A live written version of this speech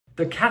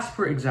The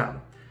Casper exam.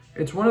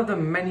 It's one of the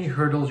many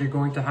hurdles you're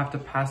going to have to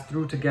pass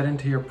through to get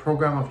into your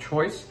program of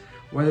choice,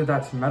 whether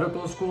that's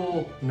medical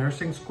school,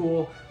 nursing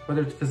school,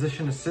 whether it's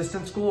physician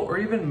assistant school, or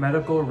even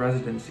medical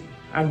residency.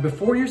 And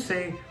before you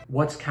say,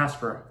 what's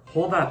Casper?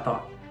 Hold that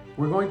thought.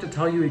 We're going to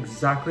tell you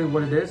exactly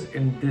what it is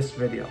in this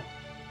video.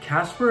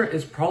 Casper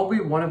is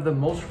probably one of the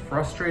most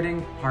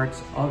frustrating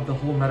parts of the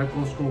whole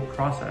medical school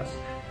process,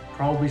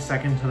 probably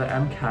second to the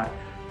MCAT.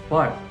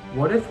 But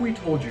what if we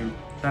told you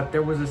that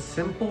there was a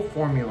simple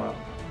formula,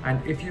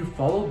 and if you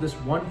followed this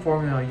one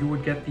formula, you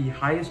would get the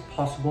highest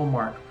possible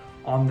mark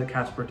on the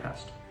Casper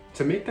test?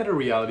 To make that a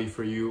reality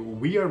for you,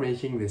 we are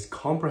making this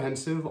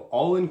comprehensive,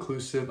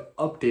 all-inclusive,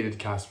 updated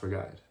Casper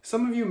guide.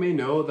 Some of you may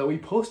know that we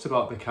post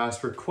about the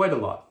Casper quite a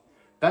lot.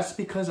 That's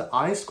because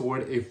I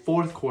scored a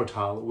 4th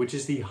quartile, which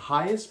is the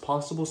highest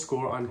possible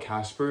score on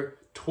Casper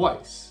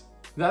twice.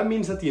 That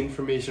means that the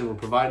information we're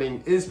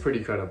providing is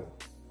pretty credible.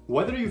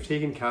 Whether you've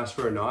taken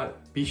Casper or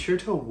not, be sure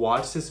to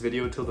watch this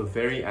video till the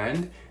very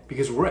end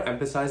because we're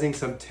emphasizing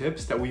some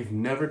tips that we've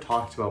never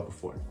talked about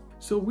before.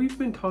 So we've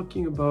been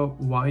talking about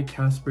why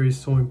Casper is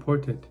so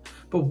important,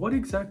 but what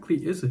exactly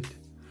is it?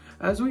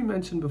 As we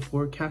mentioned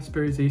before,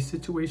 Casper is a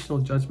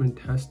situational judgment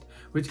test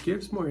which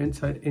gives more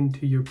insight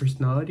into your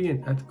personality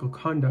and ethical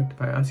conduct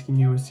by asking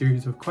you a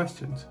series of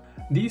questions.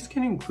 These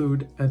can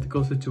include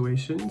ethical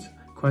situations,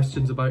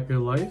 questions about your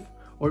life,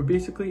 or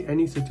basically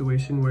any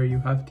situation where you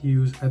have to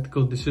use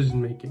ethical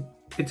decision making.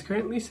 It's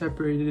currently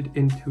separated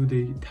into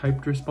the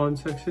typed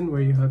response section where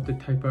you have to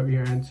type out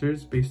your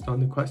answers based on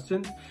the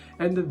questions,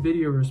 and the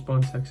video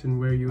response section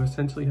where you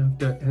essentially have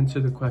to answer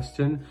the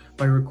question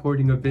by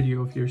recording a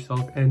video of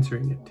yourself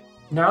answering it.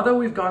 Now that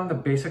we've gotten the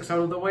basics out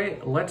of the way,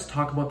 let's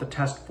talk about the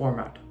test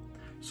format.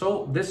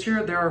 So this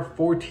year there are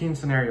 14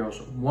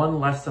 scenarios, one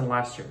less than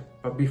last year.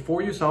 But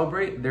before you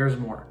celebrate, there's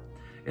more.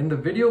 In the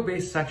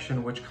video-based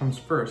section, which comes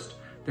first,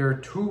 there are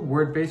 2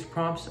 word-based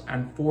prompts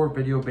and 4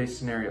 video-based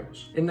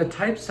scenarios. In the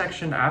type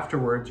section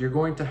afterwards, you're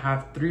going to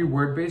have 3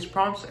 word-based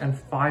prompts and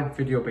 5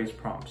 video-based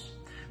prompts.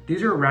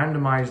 These are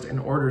randomized in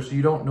order, so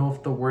you don't know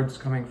if the word's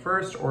coming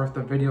first or if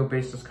the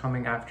video-based is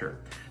coming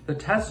after. The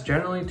test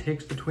generally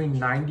takes between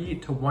 90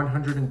 to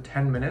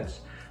 110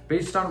 minutes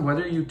based on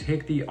whether you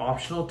take the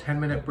optional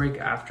 10-minute break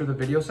after the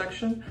video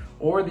section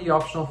or the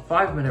optional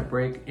 5-minute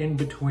break in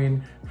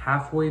between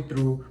halfway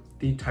through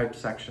the type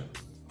section.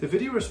 The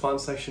video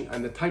response section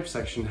and the type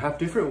section have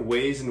different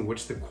ways in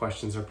which the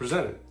questions are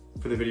presented.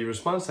 For the video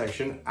response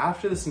section,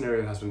 after the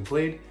scenario has been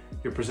played,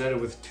 you're presented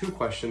with 2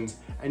 questions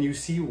and you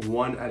see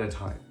one at a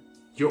time.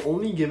 You're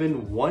only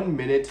given 1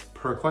 minute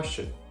per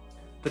question.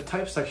 The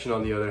type section,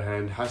 on the other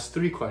hand, has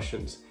 3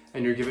 questions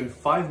and you're given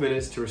 5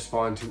 minutes to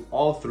respond to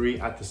all 3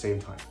 at the same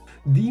time.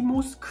 The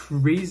most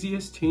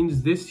craziest change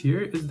this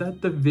year is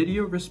that the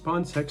video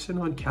response section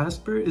on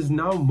Casper is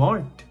now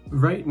marked.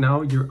 Right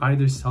now, you're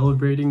either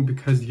celebrating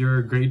because you're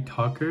a great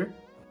talker,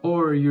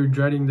 or you're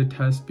dreading the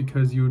test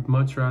because you would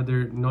much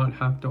rather not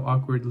have to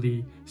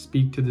awkwardly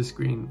speak to the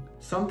screen.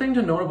 Something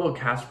to note about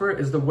Casper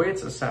is the way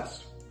it's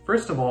assessed.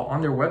 First of all,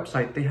 on their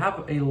website, they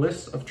have a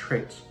list of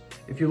traits.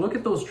 If you look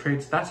at those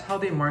traits, that's how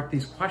they mark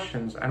these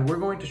questions, and we're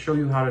going to show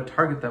you how to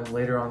target them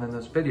later on in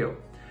this video.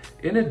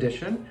 In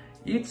addition,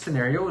 each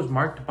scenario is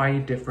marked by a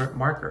different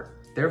marker.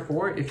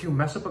 Therefore, if you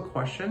mess up a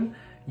question,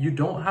 you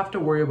don't have to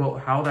worry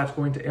about how that's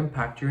going to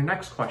impact your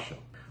next question.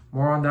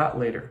 More on that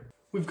later.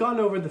 We've gone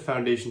over the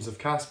foundations of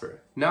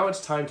Casper. Now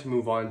it's time to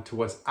move on to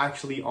what's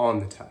actually on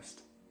the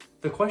test.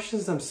 The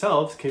questions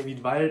themselves can be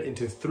divided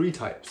into 3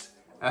 types: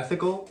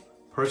 ethical,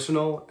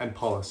 personal, and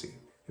policy.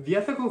 The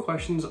ethical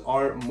questions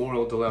are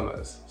moral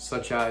dilemmas,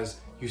 such as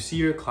you see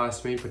your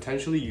classmate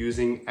potentially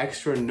using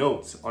extra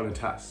notes on a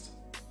test.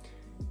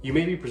 You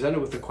may be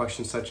presented with a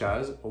question such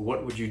as,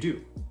 what would you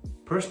do?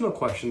 Personal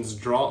questions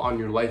draw on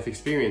your life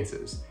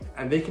experiences,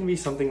 and they can be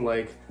something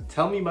like,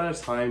 tell me about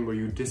a time where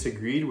you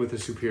disagreed with a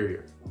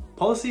superior.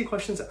 Policy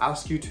questions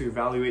ask you to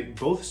evaluate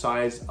both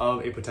sides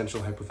of a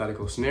potential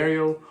hypothetical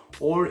scenario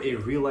or a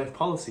real-life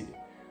policy,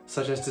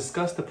 such as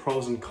discuss the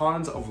pros and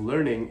cons of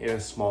learning in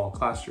a small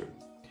classroom.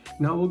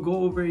 Now we'll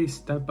go over a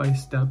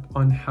step-by-step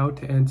on how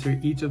to answer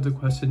each of the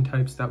question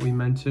types that we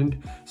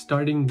mentioned,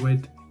 starting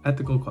with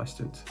ethical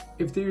questions.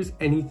 If there's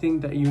anything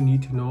that you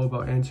need to know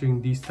about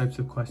answering these types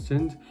of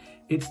questions,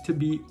 it's to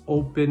be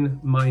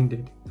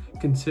open-minded.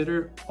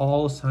 Consider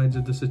all sides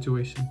of the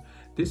situation.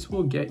 This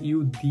will get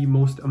you the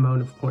most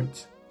amount of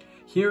points.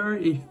 Here are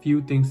a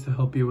few things to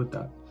help you with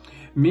that.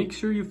 Make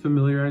sure you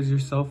familiarize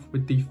yourself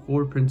with the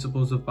 4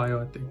 principles of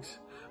bioethics.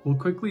 We'll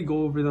quickly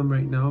go over them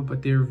right now,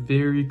 but they're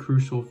very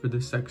crucial for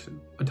this section.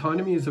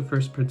 Autonomy is the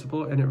first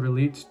principle, and it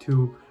relates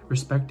to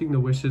respecting the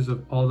wishes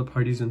of all the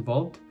parties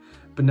involved.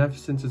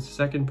 Beneficence is the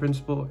second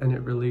principle, and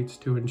it relates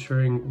to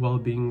ensuring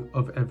well-being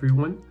of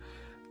everyone.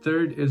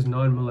 Third is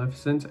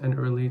non-maleficence, and it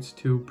relates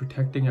to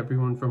protecting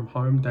everyone from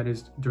harm that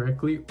is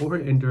directly or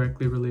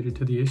indirectly related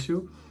to the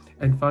issue.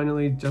 And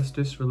finally,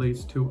 justice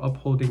relates to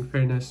upholding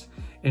fairness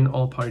in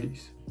all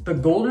parties. The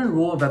golden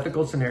rule of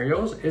ethical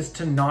scenarios is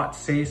to not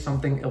say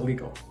something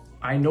illegal.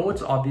 I know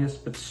it's obvious,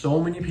 but so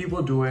many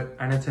people do it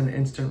and it's an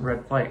instant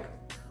red flag.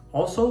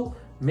 Also,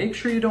 make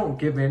sure you don't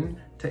give in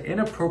to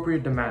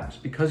inappropriate demands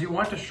because you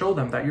want to show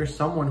them that you're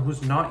someone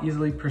who's not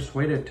easily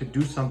persuaded to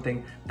do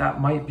something that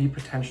might be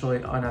potentially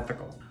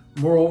unethical.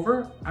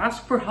 Moreover,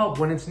 ask for help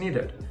when it's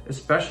needed,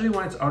 especially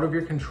when it's out of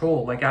your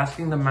control, like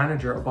asking the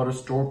manager about a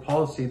store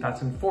policy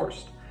that's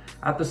enforced.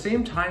 At the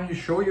same time, you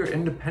show your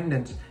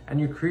independence and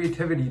your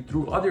creativity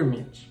through other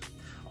means.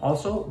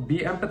 Also, be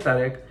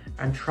empathetic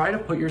and try to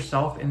put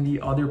yourself in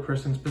the other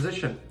person's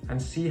position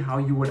and see how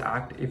you would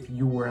act if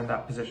you were in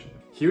that position.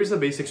 Here's a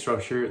basic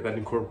structure that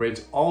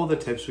incorporates all the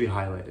tips we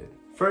highlighted.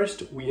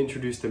 First, we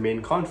introduce the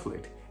main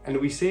conflict, and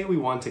we say we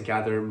want to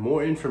gather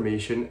more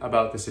information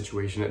about the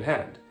situation at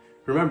hand.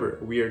 Remember,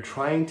 we are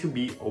trying to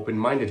be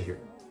open-minded here.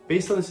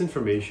 Based on this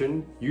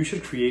information, you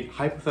should create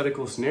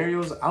hypothetical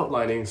scenarios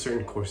outlining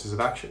certain courses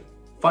of action.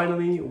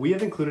 Finally, we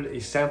have included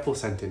a sample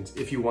sentence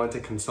if you want to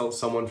consult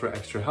someone for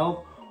extra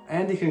help,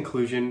 and a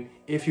conclusion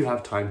if you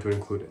have time to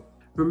include it.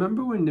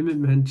 Remember when Nimit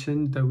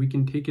mentioned that we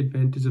can take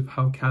advantage of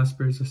how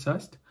Casper is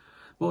assessed?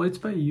 Well, it's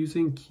by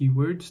using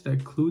keywords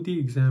that clue the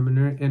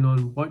examiner in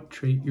on what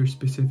trait you're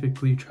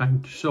specifically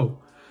trying to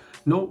show.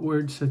 Note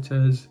words such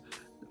as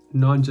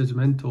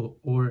non-judgmental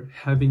or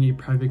having a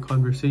private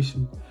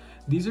conversation.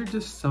 These are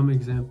just some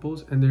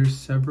examples, and there's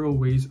several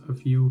ways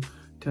of you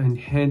to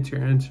enhance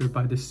your answer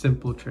by this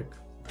simple trick.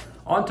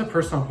 On to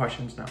personal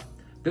questions now.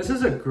 This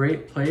is a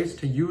great place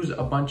to use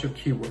a bunch of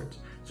keywords,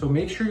 so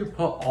make sure you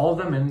put all of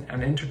them in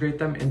and integrate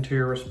them into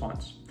your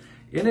response.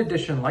 In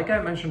addition, like I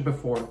mentioned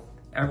before,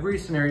 every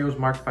scenario is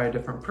marked by a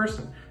different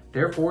person.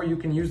 Therefore, you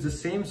can use the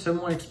same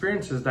similar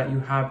experiences that you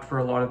have for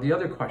a lot of the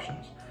other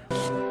questions.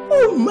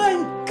 Oh my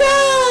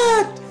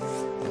God!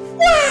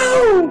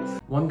 Wow!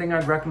 One thing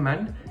I'd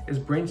recommend is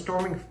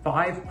brainstorming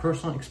 5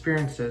 personal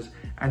experiences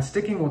and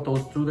sticking with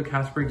those through the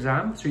Casper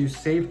exam so you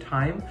save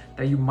time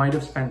that you might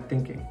have spent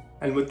thinking.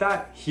 And with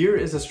that, here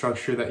is a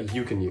structure that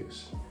you can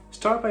use.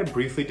 Start by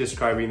briefly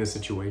describing the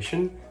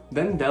situation,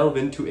 then delve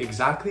into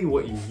exactly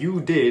what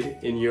you did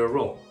in your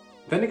role.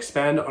 Then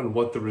expand on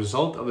what the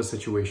result of the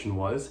situation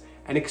was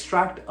and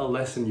extract a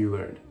lesson you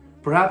learned,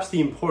 perhaps the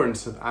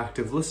importance of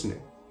active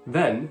listening.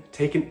 Then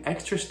take an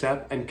extra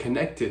step and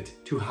connect it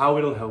to how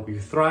it'll help you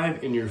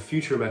thrive in your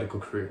future medical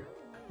career.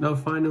 Now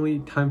finally,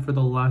 time for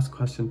the last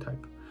question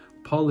type,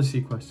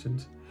 policy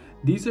questions.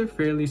 These are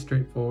fairly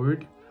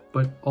straightforward,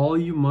 but all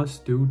you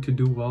must do to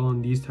do well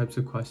on these types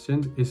of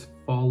questions is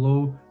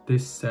follow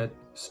this set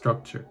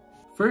structure.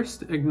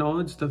 First,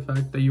 acknowledge the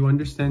fact that you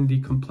understand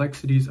the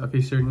complexities of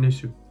a certain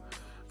issue.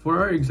 For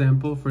our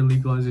example for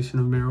legalization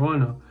of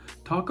marijuana,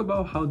 talk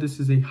about how this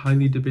is a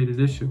highly debated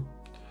issue.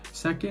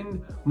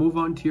 Second, move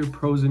on to your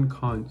pros and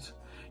cons.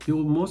 You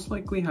will most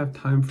likely have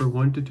time for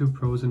 1 to 2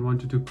 pros and 1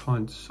 to 2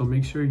 cons, so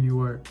make sure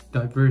you are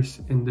diverse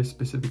in this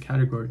specific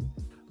category.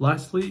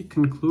 Lastly,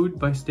 conclude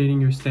by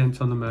stating your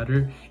stance on the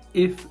matter,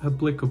 if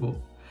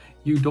applicable.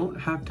 You don't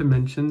have to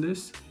mention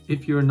this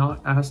if you're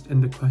not asked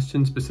in the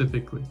question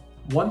specifically.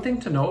 One thing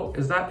to note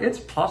is that it's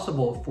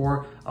possible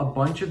for a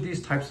bunch of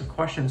these types of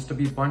questions to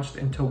be bunched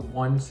into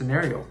one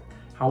scenario.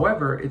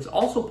 However, it's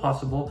also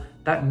possible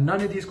that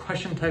none of these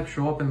question types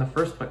show up in the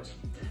first place.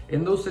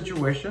 In those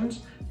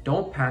situations,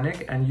 don't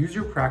panic and use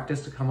your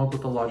practice to come up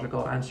with a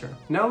logical answer.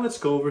 Now let's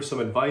go over some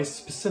advice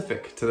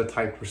specific to the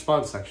typed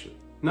response section.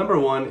 Number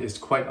 1 is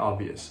quite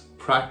obvious,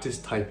 practice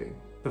typing.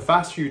 The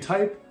faster you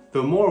type,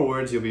 the more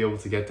words you'll be able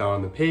to get down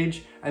on the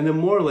page, and the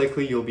more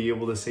likely you'll be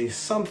able to say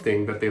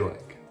something that they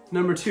like.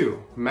 Number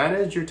 2,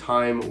 manage your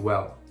time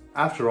well.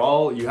 After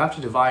all, you have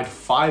to divide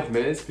 5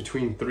 minutes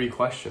between 3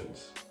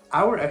 questions.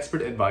 Our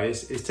expert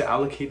advice is to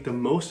allocate the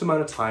most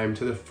amount of time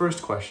to the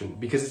first question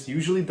because it's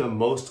usually the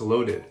most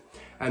loaded,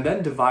 and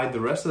then divide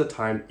the rest of the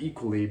time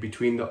equally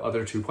between the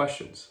other 2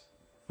 questions.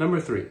 Number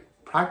 3,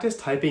 practice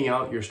typing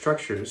out your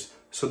structures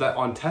so that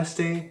on test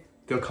day,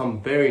 they'll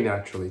come very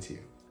naturally to you.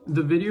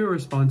 The video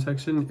response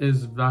section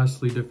is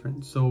vastly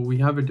different, so we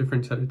have a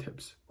different set of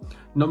tips.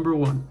 Number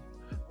 1,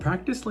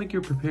 practice like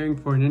you're preparing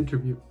for an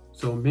interview.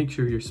 So make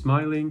sure you're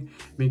smiling,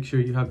 make sure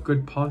you have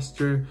good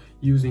posture,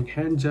 using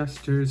hand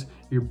gestures,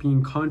 you're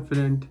being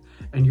confident,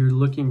 and you're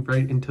looking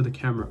right into the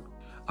camera.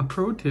 A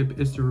pro tip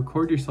is to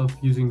record yourself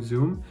using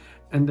Zoom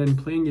and then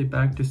playing it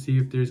back to see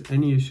if there's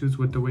any issues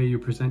with the way you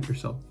present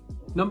yourself.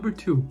 Number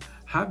 2,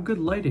 have good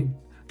lighting.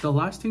 The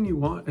last thing you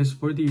want is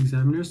for the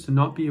examiners to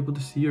not be able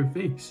to see your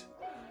face.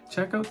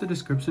 Check out the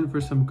description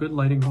for some good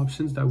lighting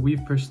options that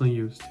we've personally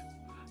used.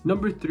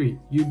 Number 3,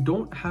 you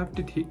don't have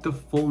to take the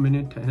full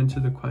minute to answer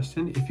the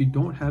question if you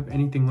don't have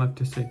anything left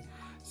to say.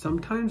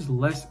 Sometimes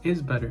less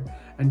is better,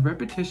 and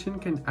repetition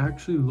can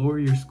actually lower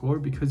your score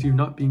because you're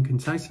not being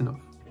concise enough.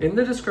 In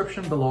the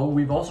description below,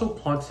 we've also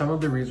plugged some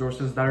of the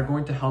resources that are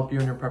going to help you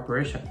in your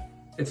preparation.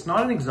 It's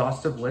not an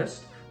exhaustive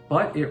list,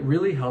 but it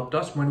really helped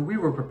us when we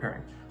were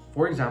preparing.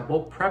 For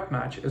example, Prep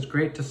Match is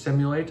great to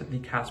simulate the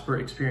Casper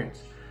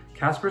experience.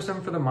 Casper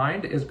Sim for the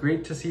Mind is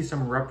great to see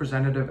some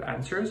representative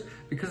answers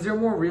because they're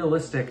more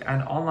realistic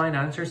and online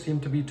answers seem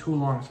to be too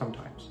long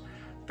sometimes.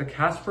 The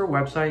Casper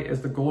website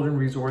is the golden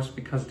resource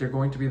because they're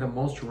going to be the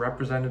most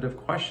representative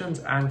questions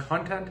and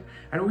content,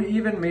 and we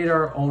even made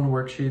our own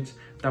worksheets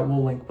that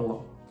we'll link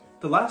below.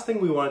 The last thing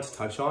we wanted to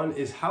touch on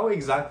is how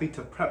exactly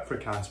to prep for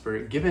Casper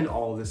given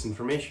all this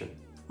information.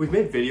 We've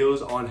made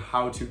videos on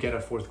how to get a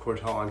 4th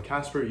quartile on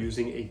Casper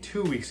using a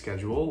 2-week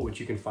schedule, which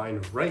you can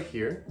find right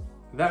here.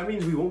 That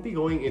means we won't be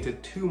going into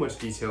too much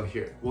detail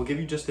here. We'll give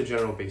you just the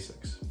general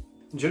basics.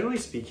 Generally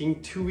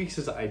speaking, 2 weeks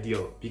is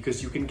ideal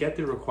because you can get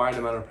the required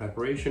amount of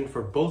preparation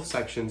for both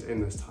sections in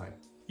this time.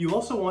 You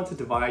also want to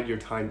divide your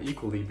time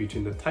equally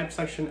between the type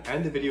section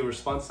and the video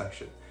response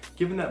section,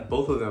 given that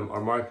both of them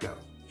are marked now.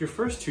 Your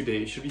first 2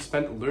 days should be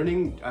spent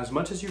learning as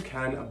much as you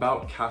can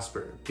about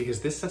Casper, because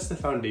this sets the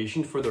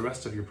foundation for the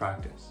rest of your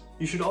practice.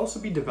 You should also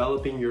be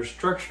developing your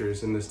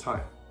structures in this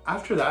time.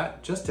 After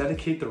that, just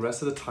dedicate the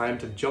rest of the time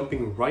to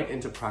jumping right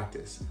into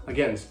practice.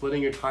 Again,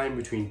 splitting your time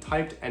between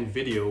typed and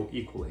video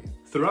equally.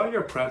 Throughout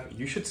your prep,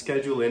 you should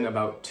schedule in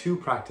about 2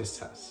 practice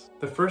tests.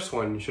 The first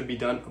one should be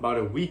done about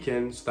a week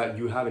in so that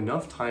you have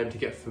enough time to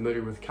get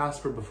familiar with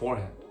Casper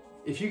beforehand.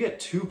 If you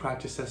get 2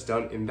 practice tests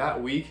done in that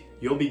week,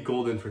 you'll be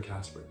golden for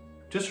Casper.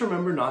 Just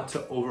remember not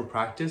to over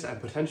practice and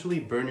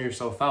potentially burn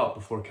yourself out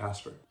before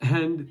Casper.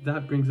 And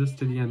that brings us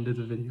to the end of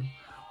the video.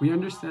 We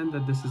understand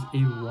that this is a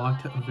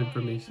lot of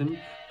information,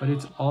 but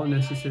it's all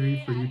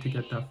necessary for you to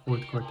get that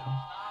 4th quartile.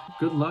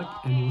 Good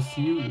luck, and we'll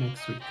see you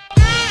next week.